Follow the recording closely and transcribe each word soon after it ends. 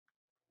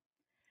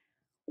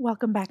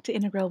Welcome back to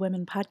Integral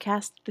Women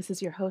Podcast. This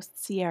is your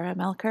host, Sierra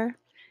Melker.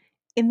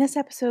 In this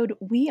episode,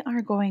 we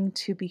are going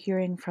to be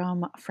hearing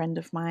from a friend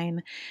of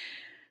mine.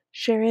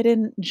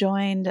 Sheridan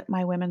joined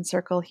my women's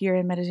circle here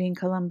in Medellin,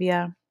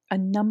 Colombia, a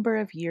number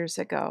of years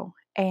ago.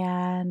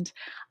 And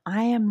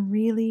I am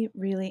really,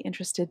 really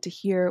interested to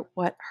hear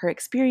what her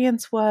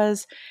experience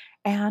was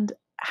and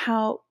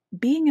how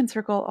being in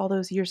circle all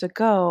those years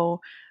ago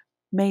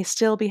may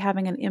still be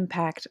having an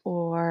impact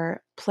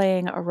or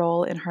playing a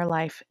role in her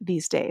life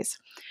these days.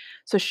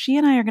 So she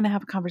and I are going to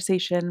have a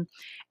conversation,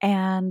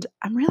 and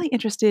I'm really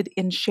interested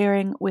in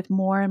sharing with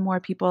more and more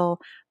people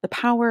the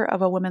power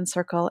of a women's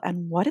circle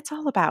and what it's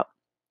all about.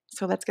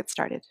 So let's get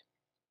started.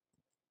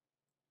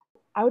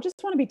 I would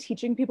just want to be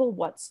teaching people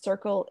what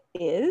circle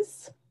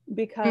is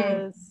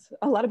because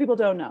a lot of people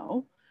don't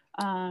know.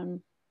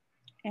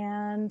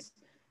 And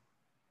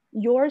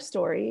your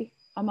story,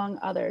 among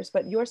others,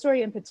 but your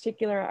story in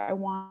particular, I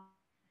wanted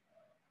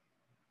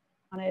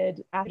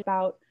to ask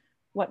about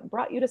what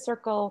brought you to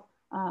circle.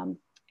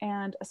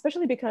 And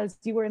especially because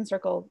you were in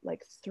circle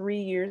like 3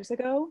 years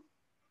ago,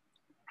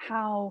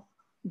 how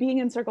being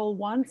in circle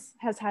once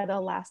has had a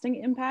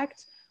lasting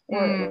impact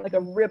or like a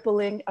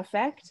rippling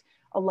effect.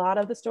 A lot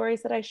of the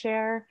stories that I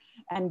share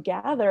and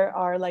gather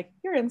are like,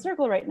 you're in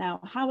circle right now.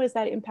 How is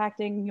that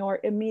impacting your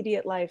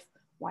immediate life?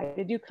 Why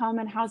did you come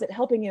and how's it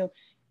helping you?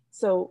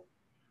 So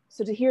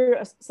to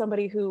hear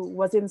somebody who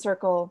was in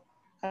circle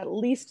at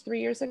least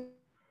 3 years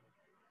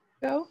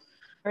ago,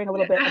 hearing a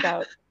little bit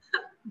about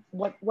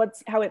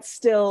what's how it's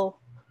still,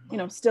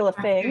 still a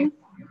thing.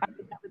 I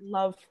would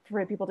love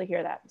for people to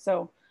hear that.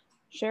 So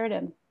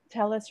Sheridan,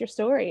 tell us your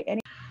story.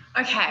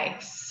 Okay,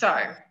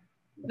 so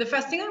the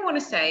first thing I want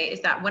to say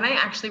is that when I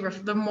actually,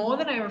 the more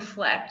that I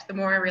reflect, the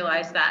more I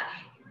realize that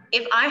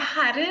if I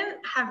hadn't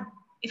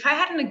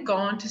have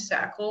gone to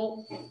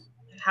circle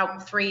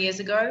 3 years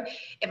ago,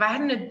 if I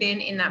hadn't have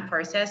been in that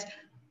process,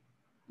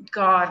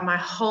 God, my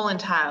whole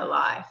entire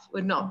life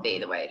would not be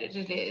the way that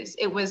it is.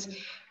 It was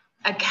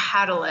a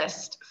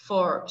catalyst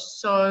for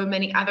so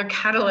many other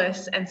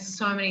catalysts and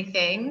so many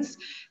things,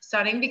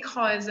 starting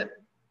because,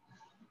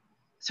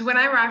 so when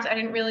I arrived, I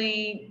didn't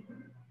really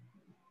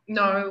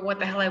know what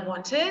the hell I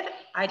wanted.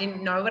 I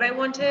didn't know what I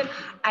wanted.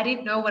 I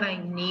didn't know what I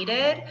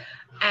needed.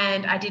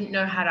 And I didn't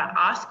know how to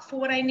ask for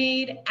what I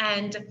need.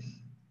 And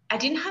I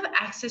didn't have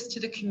access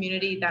to the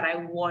community that I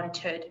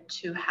wanted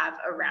to have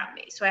around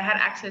me. So I had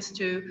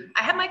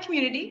I had my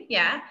community,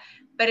 yeah,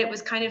 but it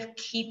was kind of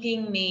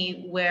keeping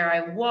me where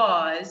I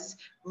was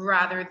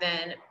rather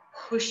than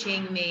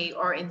pushing me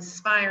or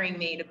inspiring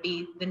me to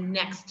be the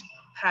next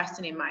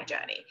person in my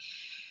journey.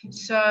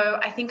 So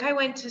I think I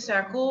went to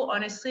circle,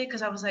 honestly,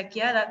 because I was like,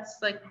 yeah, that's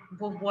like,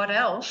 well, what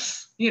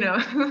else?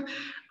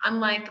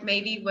 Unlike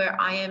maybe where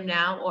I am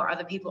now or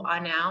other people are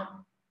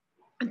now.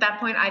 At that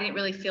point, I didn't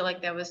really feel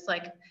like there was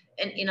like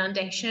an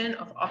inundation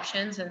of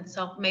options and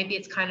maybe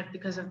it's kind of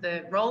because of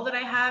the role that I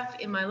have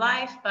in my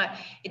life, but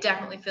it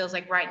definitely feels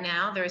like right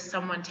now there is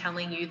someone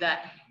telling you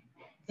that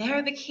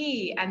they're the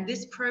key and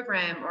this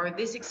program or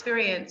this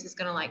experience is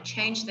going to like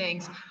change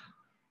things.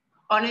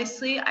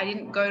 Honestly, I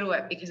didn't go to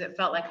it because it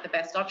felt like the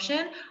best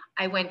option.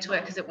 I went to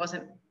it because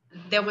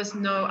there was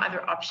no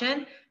other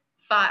option,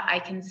 but I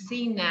can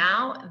see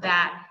now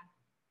that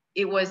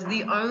it was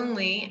the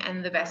only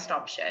and the best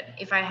option.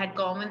 If I had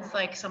gone with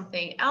like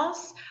something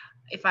else,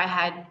 if I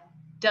had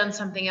done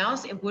something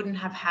else, it wouldn't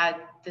have had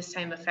the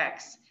same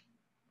effects.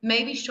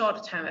 Maybe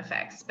short-term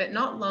effects, but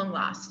not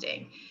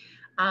long-lasting.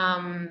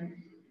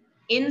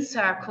 In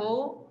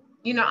circle,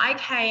 I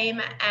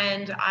came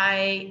and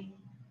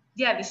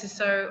this is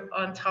so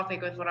on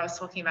topic with what I was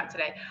talking about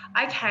today.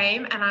 I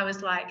came and I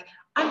was like,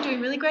 I'm doing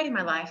really great in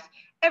my life.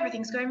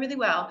 Everything's going really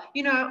well.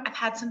 I've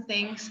had some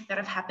things that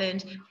have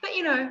happened, but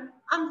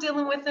I'm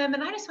dealing with them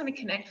and I just want to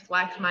connect with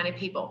like-minded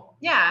people.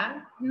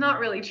 Yeah, not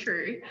really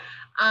true.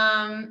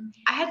 I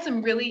had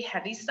some really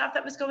heavy stuff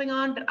that was going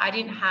on, but I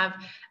didn't have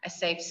a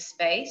safe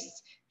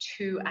space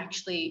to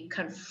actually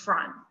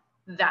confront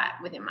that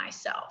within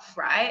myself,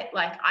 right?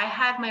 Like I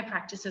had my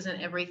practices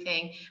and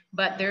everything,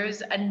 but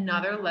there's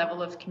another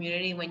level of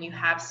community when you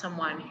have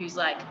someone who's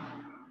like,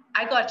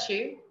 I got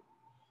you,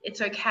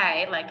 it's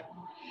okay, like,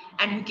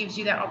 and who gives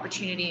you that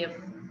opportunity of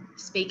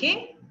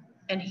speaking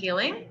and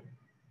healing.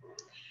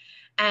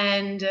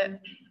 And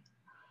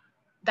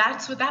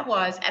that's what that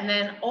was. And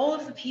then all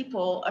of the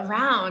people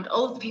around,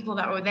 all of the people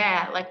that were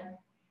there, like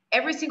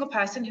every single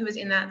person who was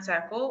in that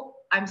circle,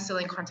 I'm still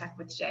in contact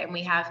with today. And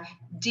we have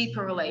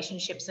deeper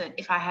relationships than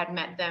if I had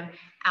met them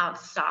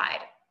outside.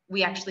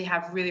 We actually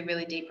have really,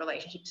 really deep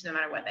relationships no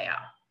matter where they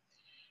are.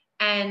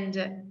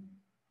 And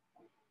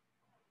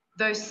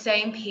those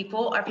same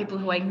people are people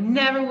who I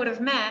never would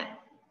have met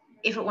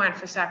if it weren't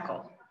for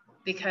circle,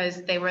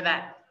 because they were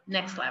that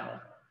next level,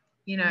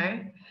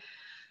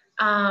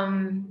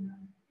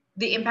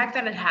 the impact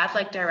that it had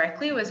like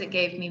directly was it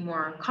gave me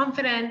more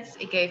confidence,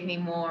 it gave me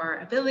more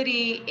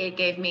ability, it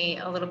gave me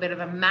a little bit of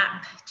a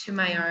map to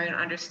my own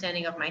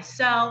understanding of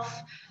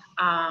myself.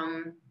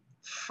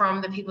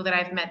 From the people that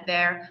I've met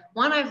there,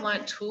 one, I've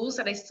learned tools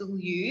that I still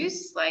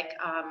use, like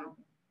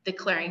the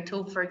clearing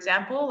tool, for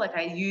example. Like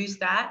I use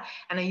that,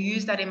 and I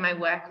use that in my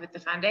work with the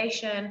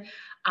foundation.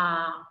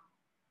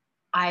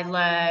 I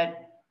learned,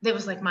 there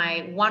was like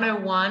my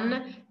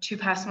 101 to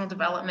personal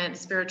development,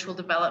 spiritual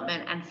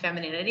development, and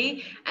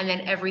femininity. And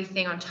then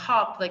everything on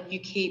top, like you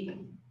keep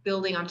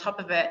building on top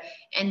of it.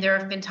 And there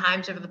have been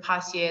times over the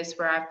past years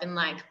where I've been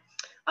like,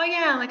 oh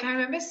yeah, like I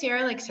remember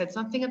Sarah like said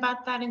something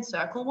about that in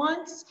circle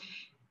once.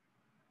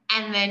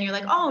 And then you're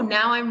like, oh,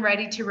 now I'm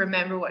ready to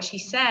remember what she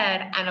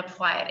said and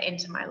apply it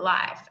into my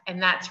life. And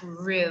that's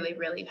really,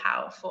 really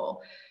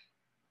powerful.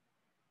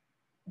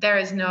 There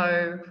is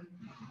no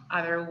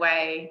other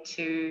way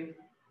to,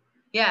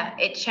 yeah,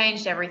 it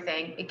changed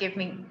everything. It gave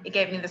me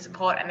the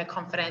support and the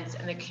confidence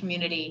and the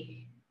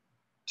community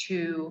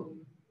to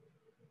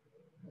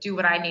do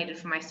what I needed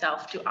for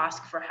myself, to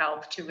ask for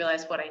help, to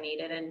realize what I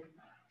needed and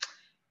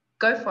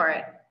go for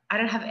it. I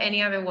don't have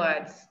any other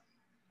words.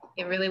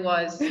 It really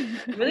was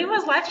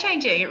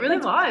life-changing. It really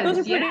was. Those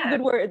are pretty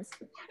good words.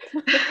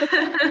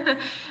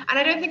 And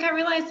I don't think I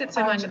realized it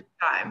so much at the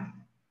time.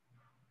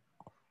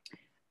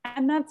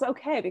 And that's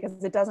okay,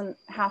 because it doesn't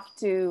have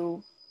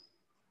to,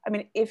 I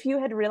mean, if you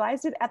had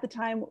realized it at the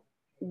time,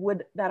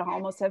 would that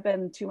almost have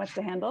been too much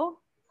to handle?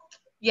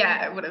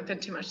 Yeah, it would have been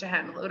too much to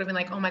handle. It would have been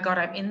like, oh my God,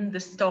 I'm in the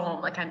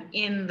storm. Like I'm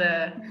in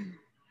the,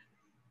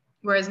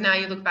 whereas now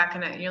you look back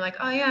on it and you're like,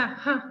 oh yeah,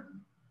 huh.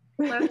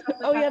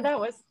 Oh yeah, that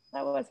was.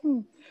 So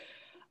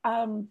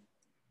I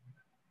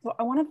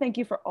want to thank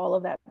you for all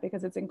of that,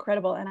 because it's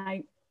incredible.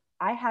 And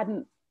I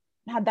hadn't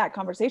had that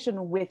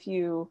conversation with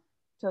you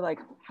to like,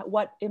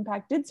 what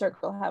impact did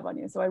Circle have on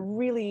you? So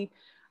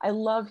I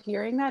love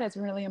hearing that. It's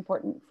really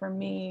important for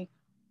me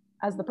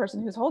as the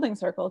person who's holding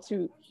Circle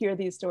to hear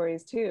these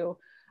stories too.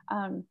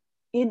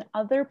 In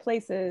other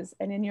places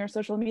and in your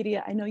social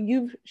media, I know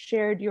you've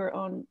shared your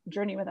own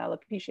journey with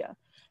alopecia.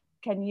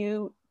 Can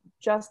you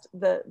just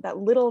that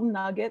little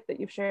nugget that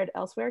you've shared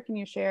elsewhere, can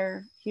you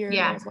share here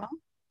as well?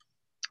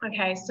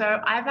 Okay, so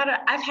I've had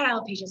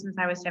alopecia since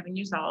I was 7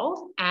 years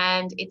old,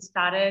 and it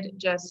started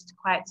just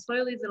quite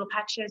slowly, little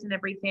patches and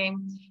everything,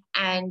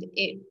 and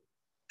it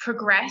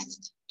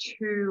progressed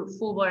to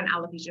full-blown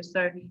alopecia.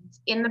 So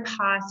in the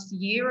past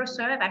year or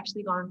so, I've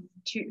actually gone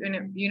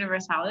to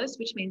universalis,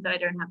 which means that I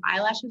don't have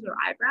eyelashes or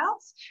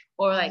eyebrows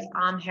or like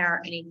arm hair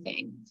or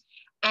anything.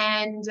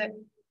 And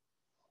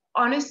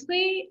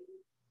honestly,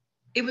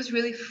 it was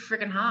really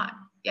freaking hard.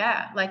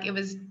 Yeah, like it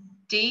was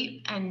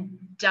deep and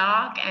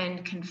dark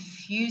and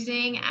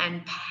confusing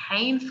and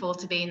painful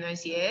to be in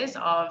those years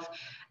of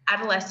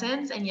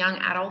adolescence and young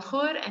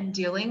adulthood and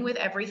dealing with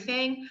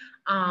everything,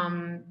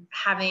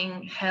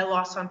 having hair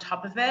loss on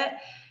top of it.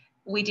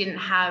 We didn't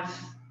have,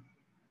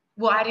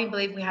 well, I didn't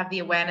believe we have the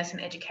awareness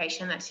and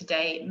education that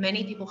today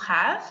many people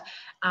have,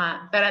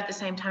 but at the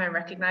same time I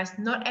recognize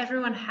not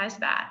everyone has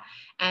that,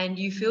 and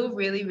you feel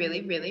really,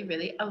 really, really,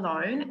 really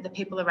alone. The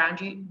people around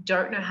you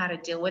don't know how to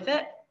deal with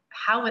it.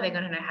 How are they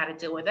going to know how to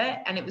deal with it?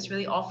 And it was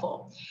really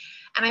awful.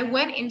 And I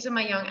went into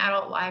my young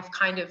adult life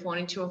kind of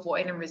wanting to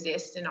avoid and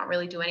resist and not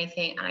really do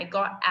anything. And I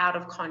got out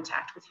of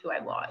contact with who I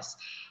was.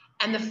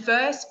 And the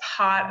first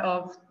part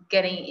of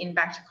getting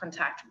back to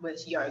contact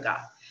was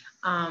yoga.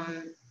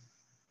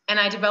 And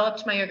I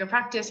developed my yoga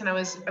practice, and I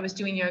was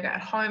doing yoga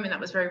at home, and that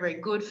was very, very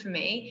good for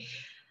me.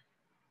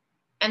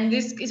 And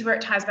this is where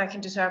it ties back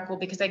into Circle,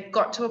 because I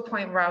got to a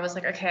point where I was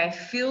like, okay, I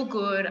feel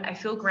good, I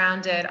feel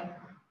grounded,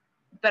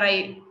 but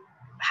I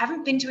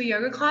haven't been to a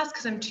yoga class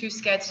because I'm too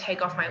scared to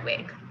take off my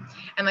wig.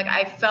 And like,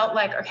 I felt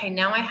like, okay,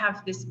 now I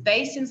have this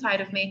base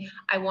inside of me.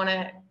 I want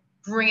to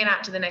bring it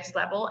out to the next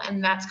level.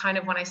 And that's kind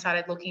of when I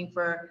started looking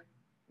for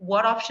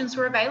what options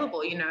were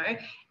available, you know?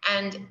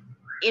 And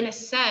in a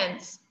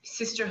sense,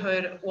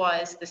 sisterhood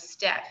was the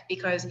step,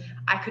 because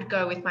I could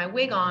go with my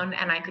wig on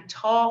and I could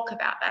talk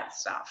about that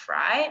stuff,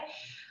 right?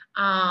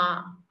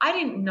 I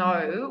didn't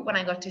know when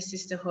I got to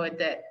sisterhood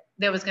that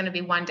there was going to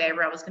be one day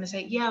where I was going to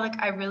say, yeah,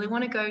 like I really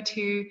want to go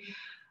to,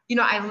 you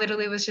know, I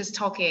literally was just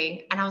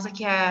talking and I was like,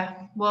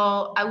 yeah,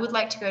 well, I would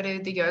like to go to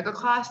the yoga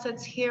class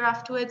that's here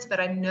afterwards, but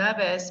I'm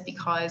nervous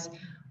because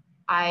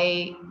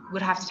I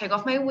would have to take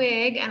off my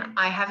wig and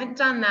I haven't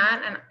done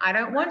that and I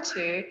don't want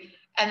to.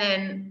 And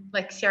then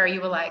like, Sarah, you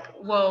were like,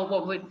 well,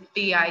 what would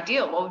be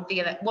ideal?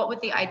 What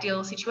would the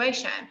ideal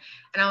situation?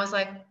 And I was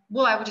like,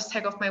 well, I would just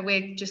take off my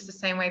wig just the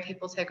same way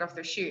people take off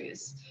their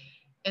shoes.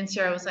 And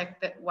Sarah was like,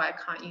 but why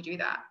can't you do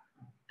that?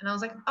 And I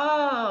was like,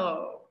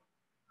 oh,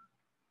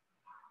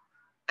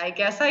 I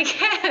guess I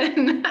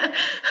can.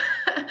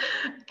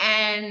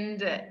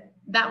 And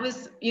that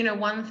was, you know,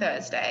 one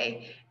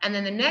Thursday. And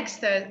then the next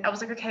Thursday, I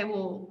was like, okay,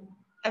 well,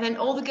 and then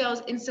all the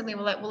girls instantly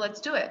were like, well,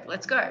 let's do it.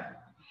 Let's go.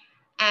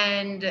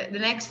 And the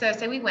next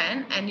Thursday we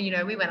went, and, you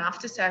know, we went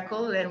after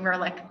Circle, and we're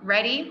like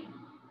ready.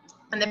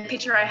 And the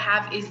picture I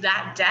have is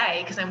that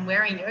day because I'm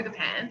wearing yoga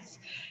pants.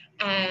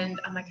 And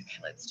I'm like, okay,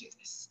 let's do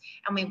this.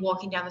 And we're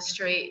walking down the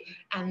street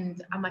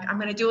and I'm like, I'm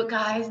going to do it,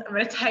 guys. I'm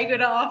going to take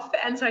it off.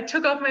 And so I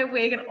took off my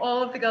wig and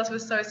all of the girls were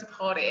so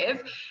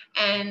supportive.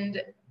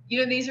 And, you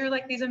know, these are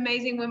like these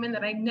amazing women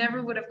that I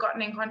never would have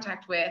gotten in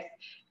contact with.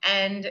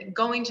 And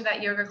going to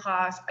that yoga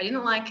class, I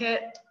didn't like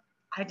it.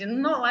 I did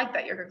not like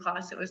that yoga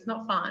class. It was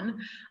not fun.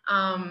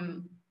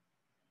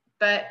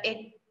 But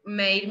it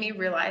made me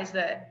realize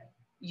that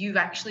you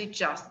actually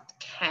just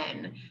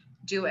can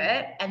do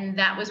it. And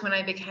that was when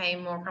I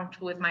became more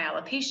comfortable with my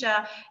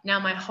alopecia. Now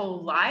my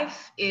whole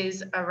life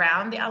is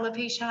around the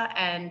alopecia,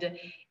 and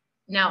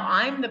now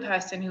I'm the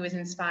person who is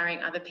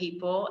inspiring other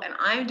people, and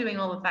I'm doing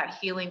all of that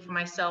healing for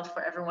myself,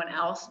 for everyone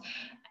else.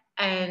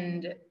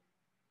 And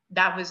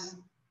that was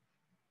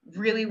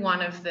really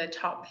one of the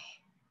top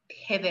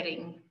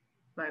pivoting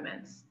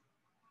moments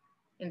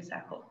in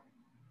Circle.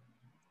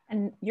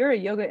 And you're a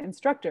yoga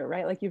instructor,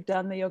 right? Like you've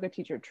done the yoga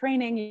teacher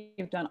training,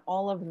 you've done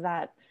all of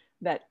that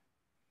that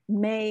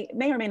may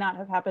or may not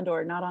have happened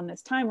or not on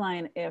this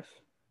timeline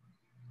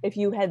if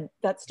you had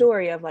that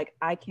story of like,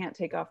 I can't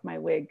take off my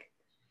wig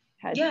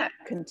had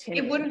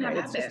continued. It wouldn't right?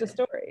 have It's happened. just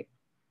a story.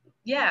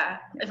 Yeah,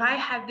 if I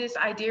had this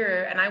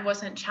idea and I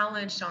wasn't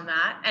challenged on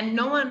that, and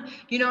no one,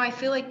 you know, I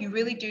feel like you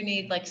really do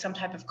need like some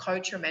type of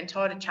coach or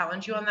mentor to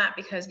challenge you on that,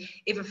 because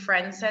if a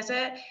friend says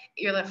it,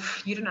 you're like,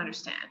 you don't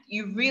understand.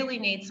 You really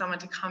need someone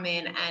to come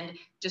in and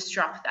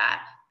disrupt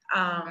that.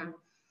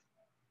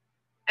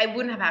 It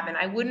wouldn't have happened.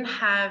 I wouldn't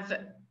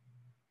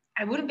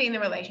be in the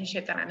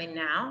relationship that I'm in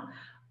now,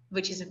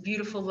 which is a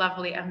beautiful,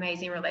 lovely,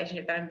 amazing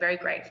relationship that I'm very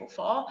grateful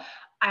for.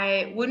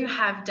 I wouldn't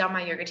have done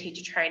my yoga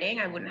teacher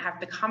training. I wouldn't have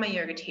become a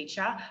yoga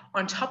teacher.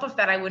 On top of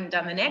that, I wouldn't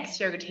have done the next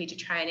yoga teacher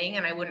training,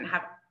 and I wouldn't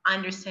have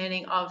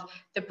understanding of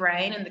the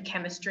brain and the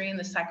chemistry and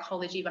the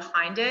psychology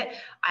behind it.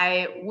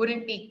 I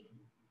wouldn't be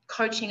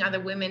coaching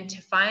other women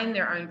to find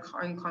their own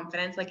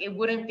confidence. Like, it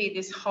wouldn't be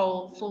this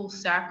whole full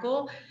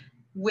circle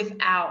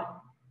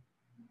without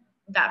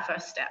that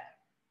first step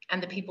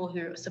and the people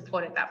who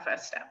supported that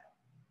first step.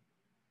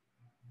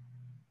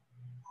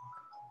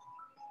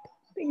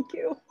 Thank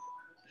you.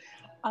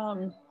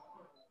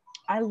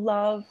 I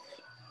love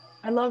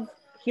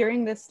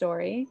hearing this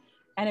story,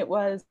 and it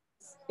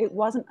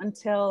wasn't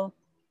until,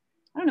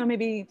 I don't know,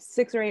 maybe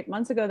 6 or 8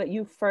 months ago that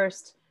you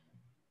first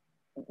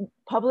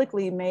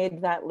publicly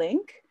made that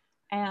link,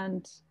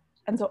 and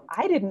so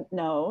I didn't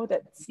know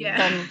that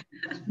some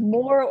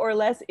more or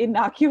less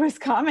innocuous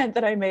comment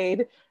that I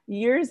made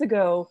years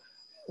ago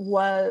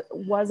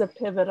was a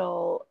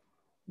pivotal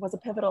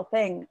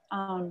thing.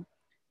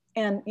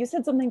 And you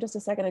said something just a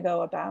second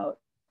ago about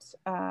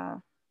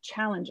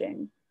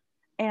challenging,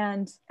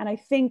 and I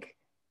think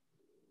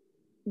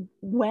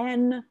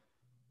when,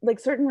 like,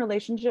 certain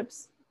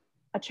relationships,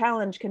 a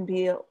challenge can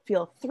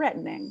feel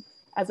threatening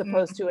as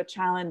opposed to a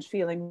challenge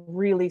feeling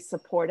really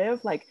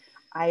supportive. Like,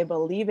 I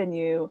believe in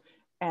you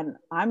and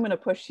I'm going to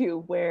push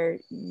you where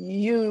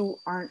you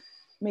aren't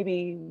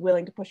maybe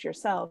willing to push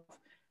yourself.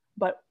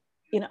 But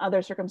in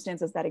other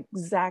circumstances, that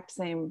exact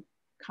same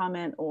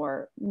comment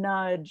or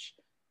nudge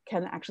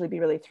can actually be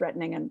really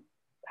threatening and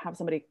have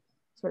somebody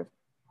sort of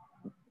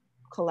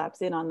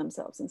collapse in on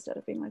themselves instead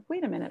of being like,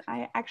 wait a minute,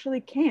 I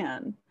actually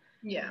can.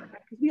 Yeah.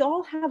 We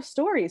all have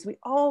stories. We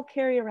all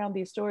carry around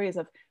these stories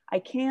of, I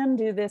can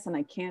do this and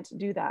I can't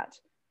do that.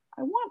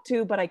 I want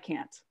to, but I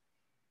can't.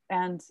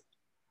 And,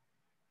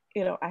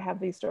 you know, I have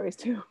these stories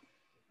too.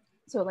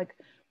 So, like,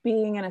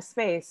 being in a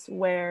space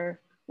where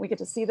we get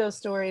to see those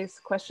stories,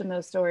 question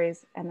those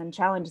stories, and then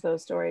challenge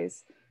those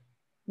stories,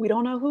 we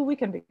don't know who we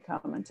can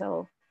become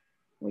until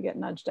we get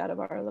nudged out of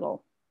our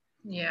little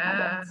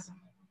habits.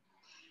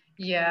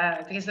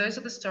 Yeah, because those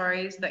are the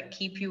stories that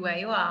keep you where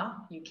you are.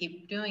 You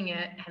keep doing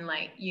it, and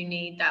like, you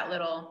need that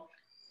little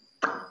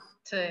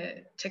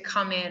to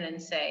come in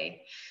and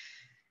say,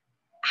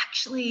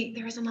 actually,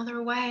 there is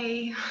another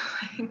way.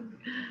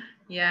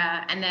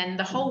 Yeah, and then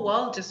the whole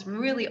world just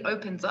really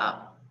opens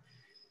up.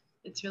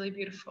 It's really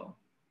beautiful.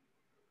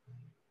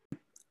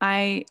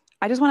 I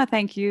just want to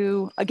thank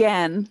you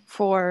again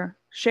for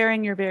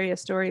sharing your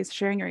various stories,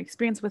 sharing your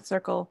experience with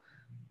Circle,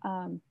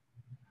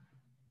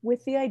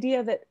 with the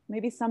idea that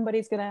maybe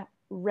somebody's going to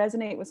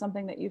resonate with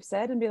something that you've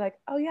said and be like,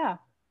 oh yeah,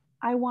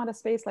 I want a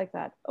space like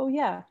that. Oh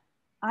yeah,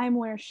 I'm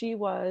where she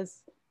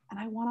was and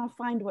I want to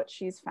find what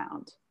she's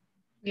found.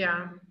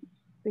 Yeah.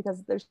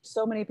 Because there's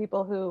so many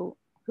people who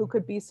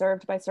could be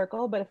served by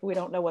Circle, but if we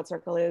don't know what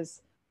Circle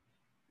is,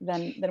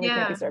 then we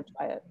can't be served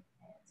by it.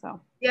 So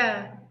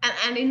yeah,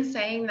 and in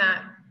saying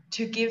that,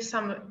 to give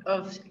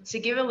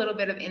a little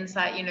bit of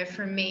insight, you know,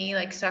 for me,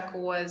 like,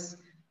 Circle was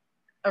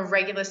a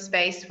regular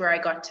space where I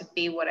got to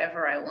be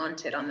whatever I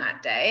wanted on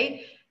that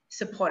day,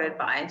 supported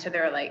by. And so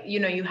there are, like, you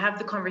know, you have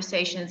the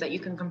conversations that you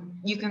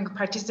can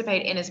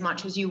participate in as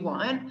much as you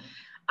want.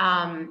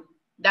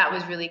 That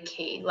was really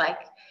key. Like,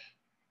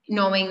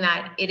 knowing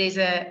that it is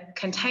a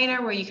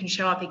container where you can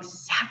show up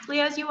exactly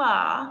as you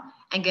are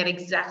and get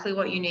exactly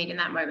what you need in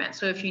that moment.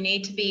 So if you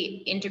need to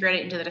be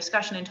integrated into the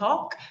discussion and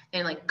talk,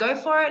 then, like, go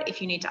for it.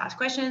 If you need to ask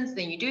questions,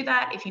 then you do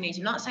that. If you need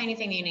to not say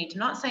anything, then you need to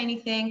not say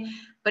anything.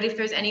 But if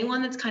there's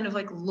anyone that's kind of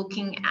like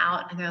looking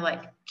out and they're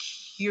like,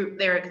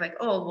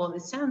 oh, well,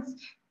 this sounds,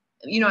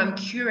 you know, I'm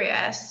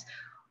curious,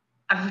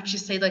 I would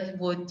just say, like,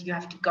 well, you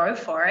have to go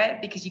for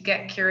it, because you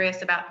get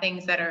curious about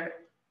things that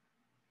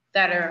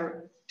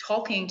are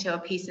talking to a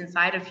piece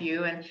inside of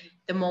you. And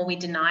the more we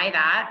deny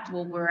that,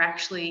 well, we're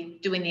actually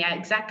doing the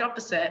exact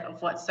opposite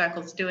of what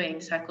Circle's doing.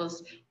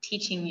 Circle's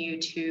teaching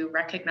you to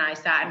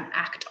recognize that and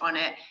act on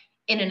it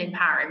in an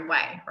empowering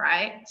way,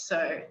 right?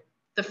 So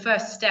the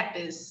first step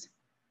is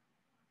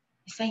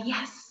say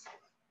yes.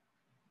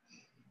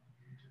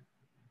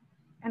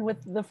 And with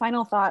the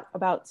final thought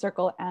about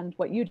Circle and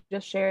what you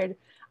just shared,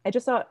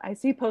 I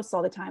see posts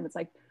all the time. It's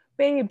like,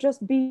 babe,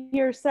 just be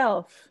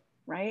yourself,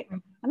 right?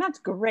 And that's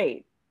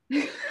great.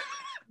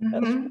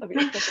 Mm-hmm.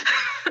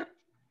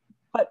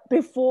 But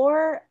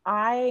before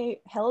I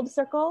held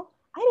Circle,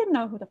 I didn't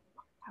know who the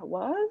fuck that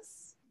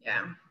was.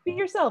 Yeah. Be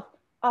yourself.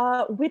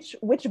 Which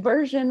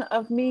version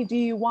of me do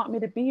you want me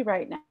to be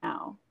right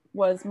now?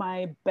 Was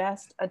my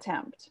best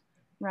attempt,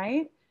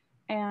 right?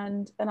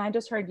 And I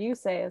just heard you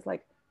say is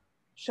like,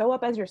 show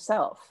up as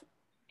yourself,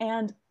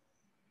 and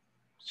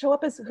show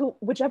up as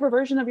whichever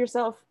version of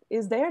yourself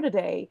is there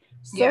today,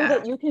 so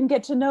that you can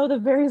get to know the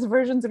various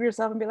versions of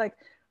yourself and be like,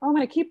 oh, I'm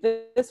going to keep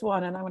this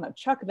one and I'm going to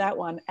chuck that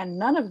one. And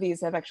none of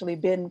these have actually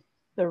been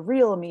the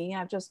real me.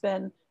 I've just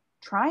been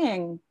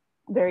trying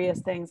various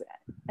things.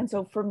 And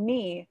so for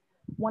me,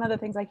 one of the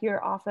things I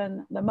hear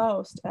often the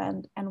most,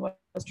 and what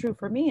was true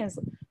for me, is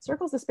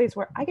Circle's a space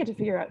where I get to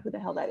figure out who the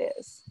hell that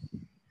is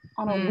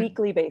on a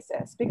weekly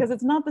basis, because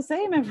it's not the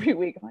same every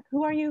week. I'm like,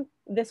 who are you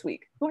this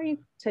week? Who are you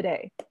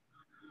today?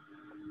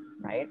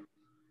 Right?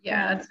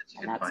 Yeah, that's such a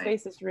good that point.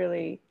 Space is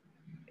really,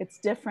 it's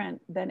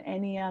different than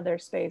any other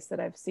space that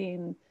I've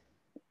seen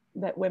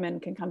that women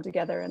can come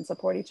together and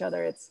support each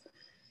other.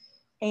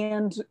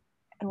 And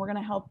we're going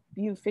to help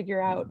you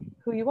figure out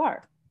who you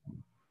are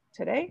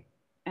today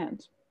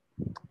and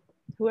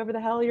whoever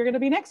the hell you're going to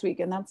be next week.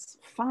 And that's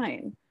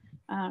fine.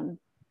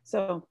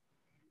 So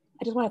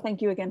I just want to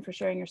thank you again for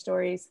sharing your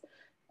stories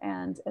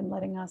and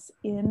letting us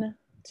in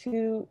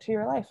to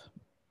your life.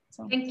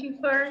 So thank you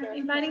for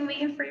inviting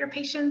me and for your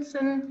patience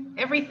and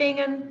everything.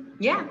 And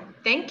yeah,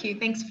 thank you.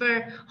 Thanks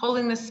for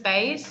holding the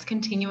space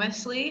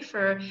continuously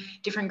for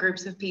different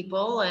groups of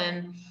people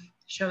and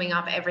showing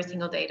up every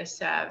single day to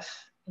serve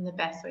in the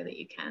best way that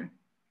you can.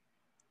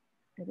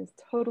 It is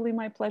totally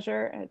my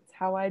pleasure. It's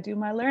how I do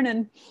my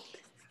learning.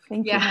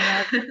 Thank you,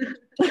 my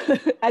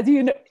love. As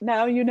you know,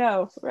 now you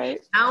know, right?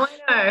 Now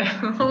I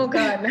know. Oh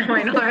God, now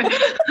I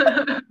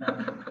know.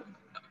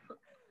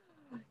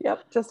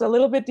 Yep, just a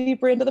little bit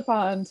deeper into the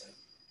pond.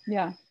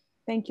 Yeah.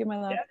 Thank you, my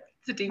love. Yeah,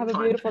 it's a deep Have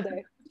pond. a beautiful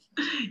day.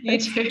 You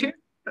too.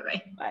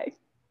 Bye-bye. Bye.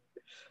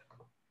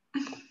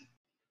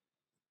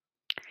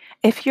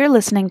 If you're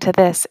listening to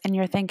this and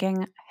you're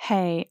thinking,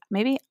 hey,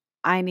 maybe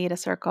I need a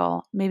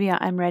circle, maybe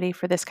I'm ready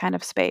for this kind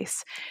of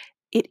space,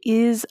 it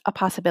is a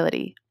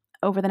possibility.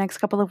 Over the next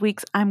couple of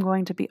weeks, I'm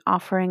going to be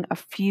offering a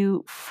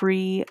few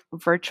free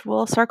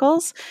virtual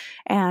circles,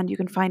 and you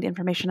can find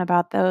information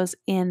about those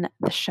in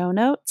the show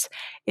notes.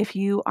 If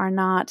you are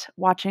not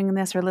watching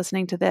this or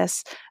listening to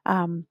this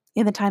in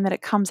the time that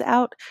it comes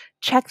out,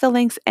 check the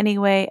links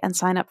anyway and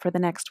sign up for the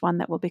next one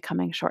that will be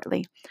coming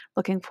shortly.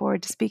 Looking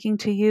forward to speaking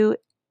to you.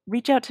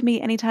 Reach out to me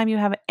anytime you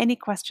have any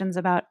questions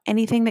about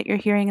anything that you're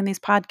hearing in these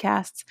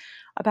podcasts,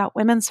 about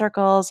women's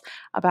circles,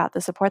 about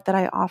the support that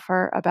I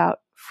offer, about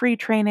free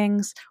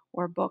trainings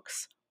or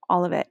books,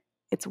 all of it.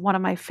 It's one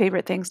of my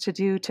favorite things to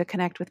do, to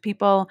connect with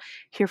people,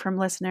 hear from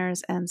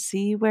listeners, and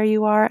see where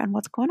you are and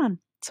what's going on.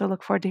 So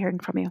look forward to hearing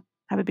from you.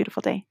 Have a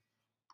beautiful day.